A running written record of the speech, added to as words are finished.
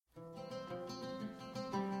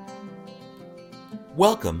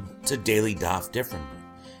Welcome to Daily Daf Differently,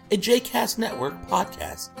 a JCast Network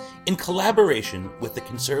podcast in collaboration with the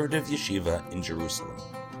Conservative Yeshiva in Jerusalem.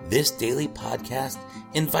 This daily podcast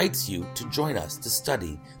invites you to join us to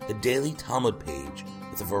study the daily Talmud page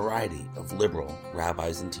with a variety of liberal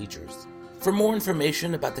rabbis and teachers. For more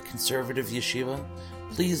information about the Conservative Yeshiva,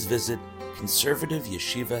 please visit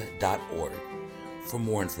conservativeyeshiva.org. For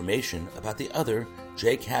more information about the other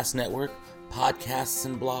JCast Network podcasts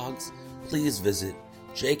and blogs, please visit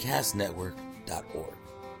jcastnetwork.org.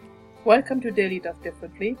 Welcome to Daily Daf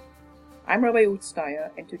Differently. I'm Rabbi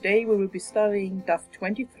Utzsteyer, and today we will be studying Daf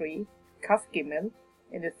 23, Kaf Gimel,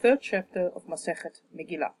 in the third chapter of Masechet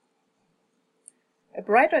Megillah. A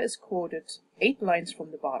writer is quoted 8 lines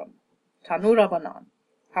from the bottom. Tanu Rabbanan,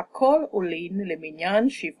 Hakol olin leminyan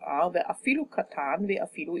shiv'a ve'afilu katan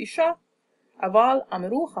ve'afilu isha, aval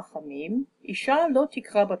amru chachamim, isha lo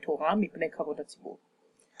tikra b'Torah mipnei kavod hatzibur.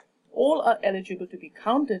 All are eligible to be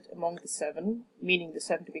counted among the 7, meaning the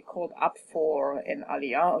 7 to be called up for an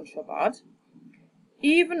aliyah on Shabbat,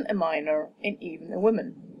 even a minor and even a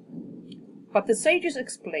woman. But the sages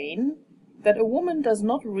explain that a woman does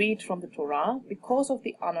not read from the Torah because of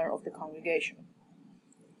the honor of the congregation.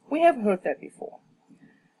 We have heard that before.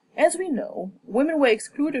 As we know, women were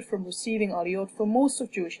excluded from receiving aliyot for most of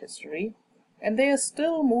Jewish history, and there are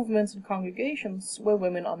still movements and congregations where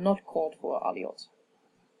women are not called for aliyot.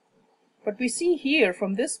 But we see here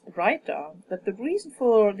from this writer that the reason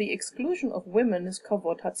for the exclusion of women is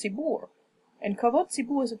kavod hatzibur, and kavod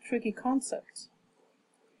tzibur is a tricky concept.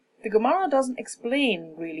 The Gemara doesn't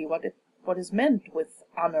explain really what is meant with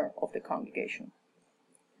honor of the congregation.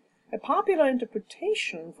 A popular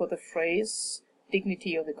interpretation for the phrase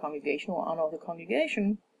dignity of the congregation or honor of the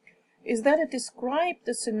congregation is that it described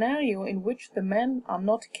the scenario in which the men are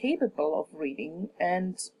not capable of reading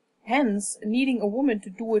and hence needing a woman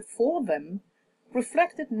to do it for them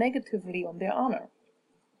reflected negatively on their honor.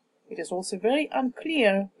 It is also very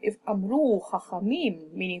unclear if Amru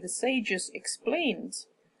Chachamim, meaning the sages, explained,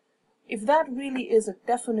 if that really is a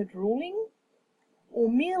definite ruling or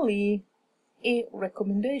merely a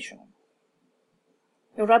recommendation.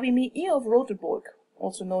 Now, Rabbi Meir of Rotenburg,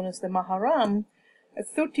 also known as the Maharam, a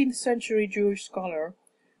 13th century Jewish scholar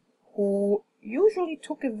who usually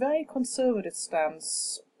took a very conservative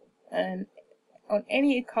stance and on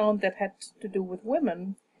any account that had to do with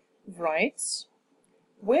women, writes,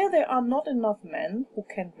 where there are not enough men who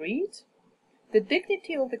can read, the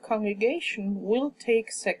dignity of the congregation will take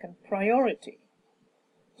second priority.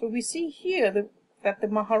 So we see here that the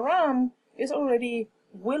Maharam is already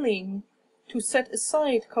willing to set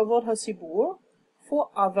aside kavod hasibur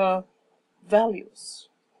for other values.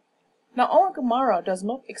 Now, our Gemara does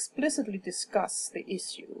not explicitly discuss the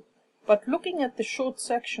issue, but looking at the short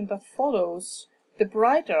section that follows, the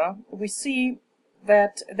writer, we see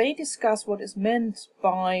that they discuss what is meant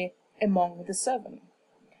by among the 7.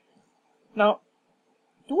 Now,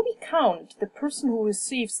 do we count the person who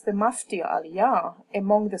receives the maftir aliyah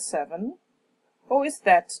among the 7, or is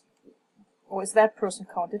that person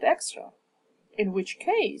counted extra? In which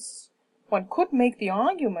case, one could make the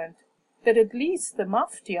argument that at least the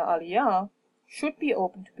maftir aliyah should be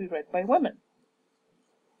open to be read by women.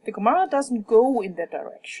 The Gemara doesn't go in that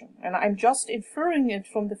direction, and I'm just inferring it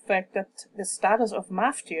from the fact that the status of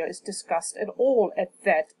maftir is discussed at all at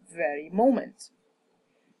that very moment.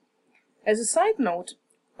 As a side note,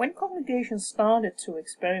 when congregations started to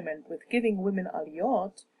experiment with giving women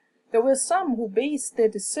aliyot, there were some who based their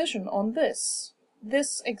decision on this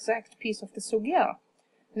exact piece of the sugya,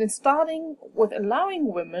 and then starting with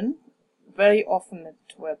allowing women, very often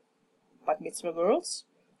it were bat mitzvah girls,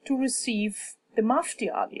 to receive the maftir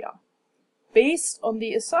aliyah, based on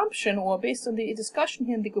the assumption or based on the discussion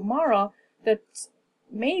here in the Gemara that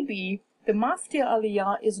maybe the maftir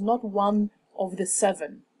aliyah is not one of the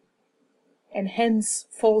 7, and hence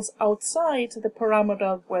falls outside the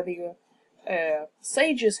parameter where the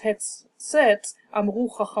sages had said Amru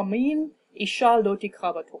Chachamim isha lo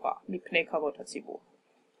tikra b'Torah mipnei kavod hatzibur.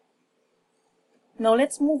 Now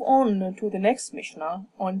let's move on to the next Mishnah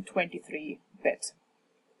on 23 bet.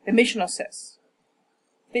 The Mishnah says,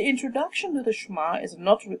 the introduction to the Shema is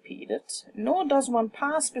not repeated, nor does one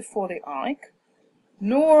pass before the ark,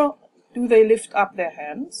 nor do they lift up their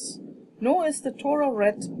hands, nor is the Torah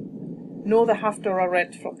read, nor the Haftarah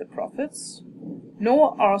read from the prophets,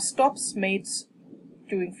 nor are stops made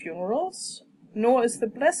during funerals, nor is the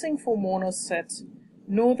blessing for mourners said,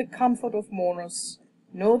 nor the comfort of mourners,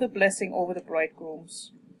 nor the blessing over the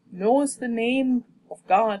bridegrooms, nor is the name of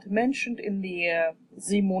God mentioned in the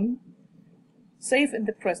Zimun, save in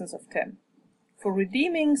the presence of 10. For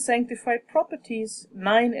redeeming sanctified properties,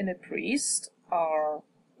 9 and a priest are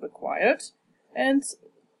required, and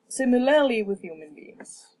similarly with human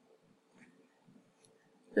beings.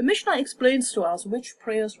 The Mishnah explains to us which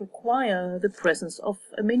prayers require the presence of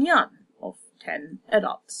a minyan, of 10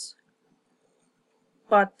 adults.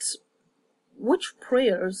 But which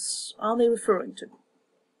prayers are they referring to?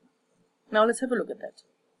 Now let's have a look at that.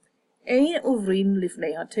 Ein uvrin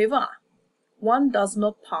lifnei hateva. One does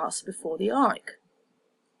not pass before the ark.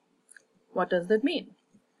 What does that mean?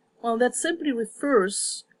 Well, that simply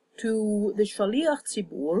refers to the shaliach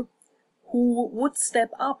tzibur who would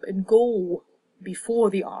step up and go before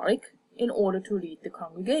the ark in order to lead the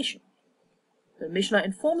congregation. The Mishnah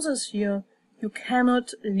informs us here you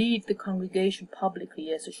cannot lead the congregation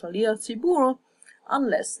publicly as a shaliach tzibur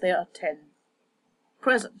unless there are 10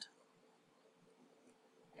 present.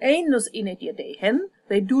 Ein nos'in et yadeihen,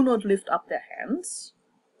 they do not lift up their hands.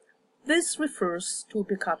 This refers to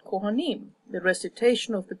Birkat Kohanim, the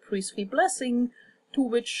recitation of the priestly blessing to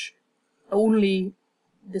which only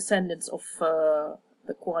descendants of the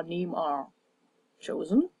Kohanim are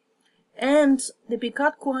chosen. And the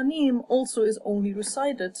Birkat Kohanim also is only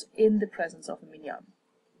recited in the presence of a minyan.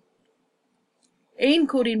 Ein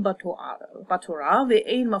korin batorah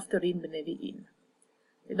ve'ein maftarin b'nevi'in.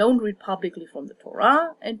 They don't read publicly from the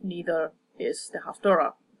Torah, and neither is the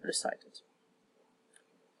Haftarah recited.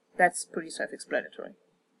 That's pretty self-explanatory.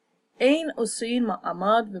 Ein osein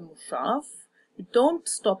ma'amad v'mushaf. You don't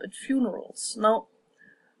stop at funerals. Now,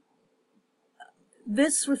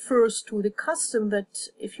 this refers to the custom that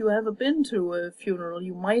if you have been to a funeral,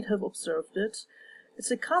 you might have observed it.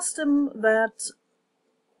 It's a custom that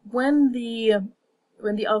when the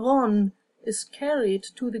aron is carried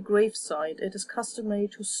to the graveside, it is customary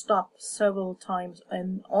to stop several times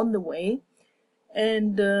and on the way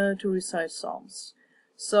and to recite psalms.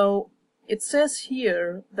 So it says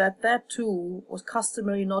here that that too was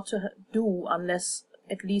customary not to do unless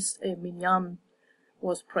at least a minyan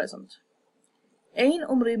was present. Ein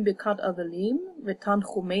omrim bekat avelim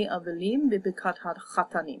vetanchumei avelim bebekat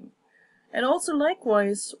chatanim. And also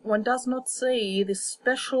likewise, one does not say the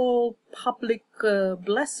special public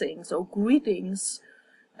blessings or greetings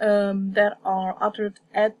that are uttered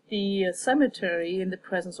at the cemetery in the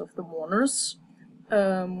presence of the mourners,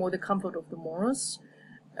 or the comfort of the mourners,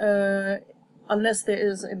 unless there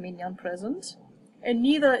is a minyan present. And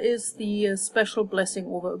neither is the special blessing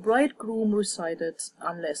over a bridegroom recited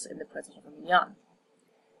unless in the presence of a minyan.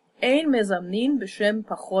 Ein mezamnin b'shem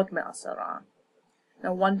pachot me'asara.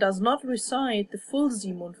 Now one does not recite the full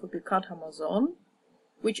zimun for Birkat Hamazon,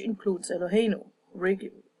 which includes Eloheinu.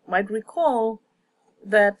 Might recall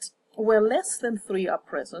that where less than 3 are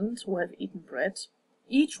present who have eaten bread,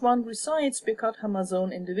 each one recites Birkat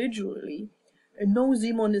Hamazon individually, and no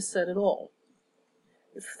zimun is said at all.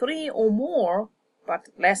 If 3 or more, but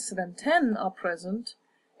less than 10 are present,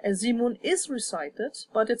 a zimun is recited,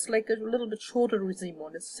 but it's like a little bit shorter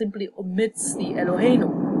zimun. It simply omits the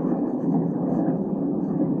Eloheinu.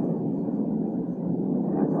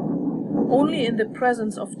 Only in the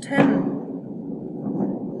presence of 10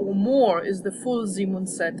 or more is the full zimun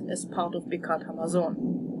said as part of Birkat Hamazon.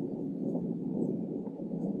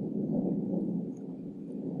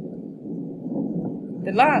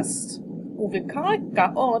 The last, Uvekar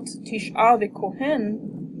Gaot Tish'ar Vekohen,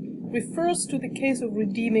 refers to the case of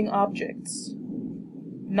redeeming objects.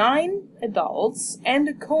 9 adults and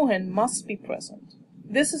a Kohen must be present.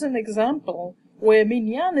 This is an example where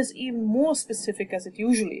minyan is even more specific as it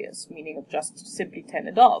usually is, meaning of just simply 10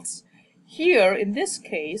 adults. Here, in this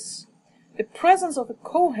case, the presence of a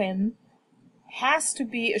Kohen has to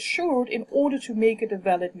be assured in order to make it a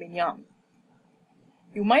valid minyan.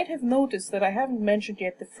 You might have noticed that I haven't mentioned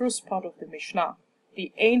yet the first part of the Mishnah,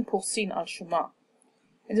 the Ein Porsin al Shema.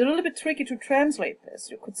 It's a little bit tricky to translate this.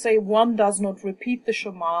 You could say one does not repeat the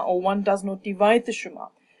Shema or one does not divide the Shema.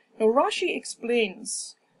 Now Rashi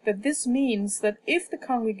explains that this means that if the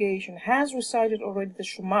congregation has recited already the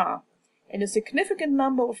Shema and a significant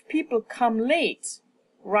number of people come late,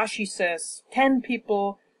 Rashi says 10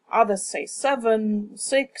 people, others say 7,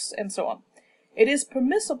 6, and so on, it is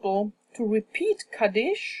permissible to repeat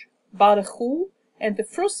Kaddish, Baruch Hu, and the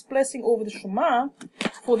first blessing over the Shema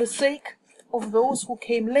for the sake of those who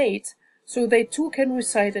came late, so they too can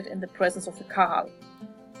recite it in the presence of the Kahal.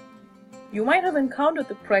 You might have encountered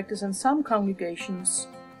the practice in some congregations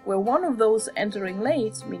where one of those entering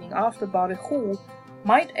late, meaning after Baruch Hu,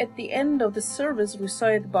 might at the end of the service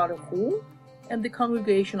recite Baruch Hu, and the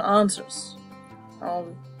congregation answers. Now,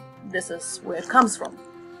 this is where it comes from.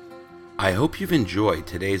 I hope you've enjoyed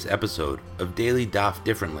today's episode of Daily Daf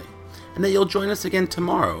Differently, and that you'll join us again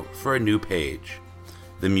tomorrow for a new page.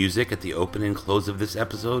 The music at the open and close of this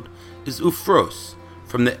episode is Ufros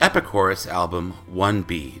from the Epichorus album One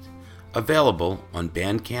Bead, available on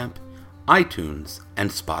Bandcamp, iTunes,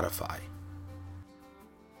 and Spotify.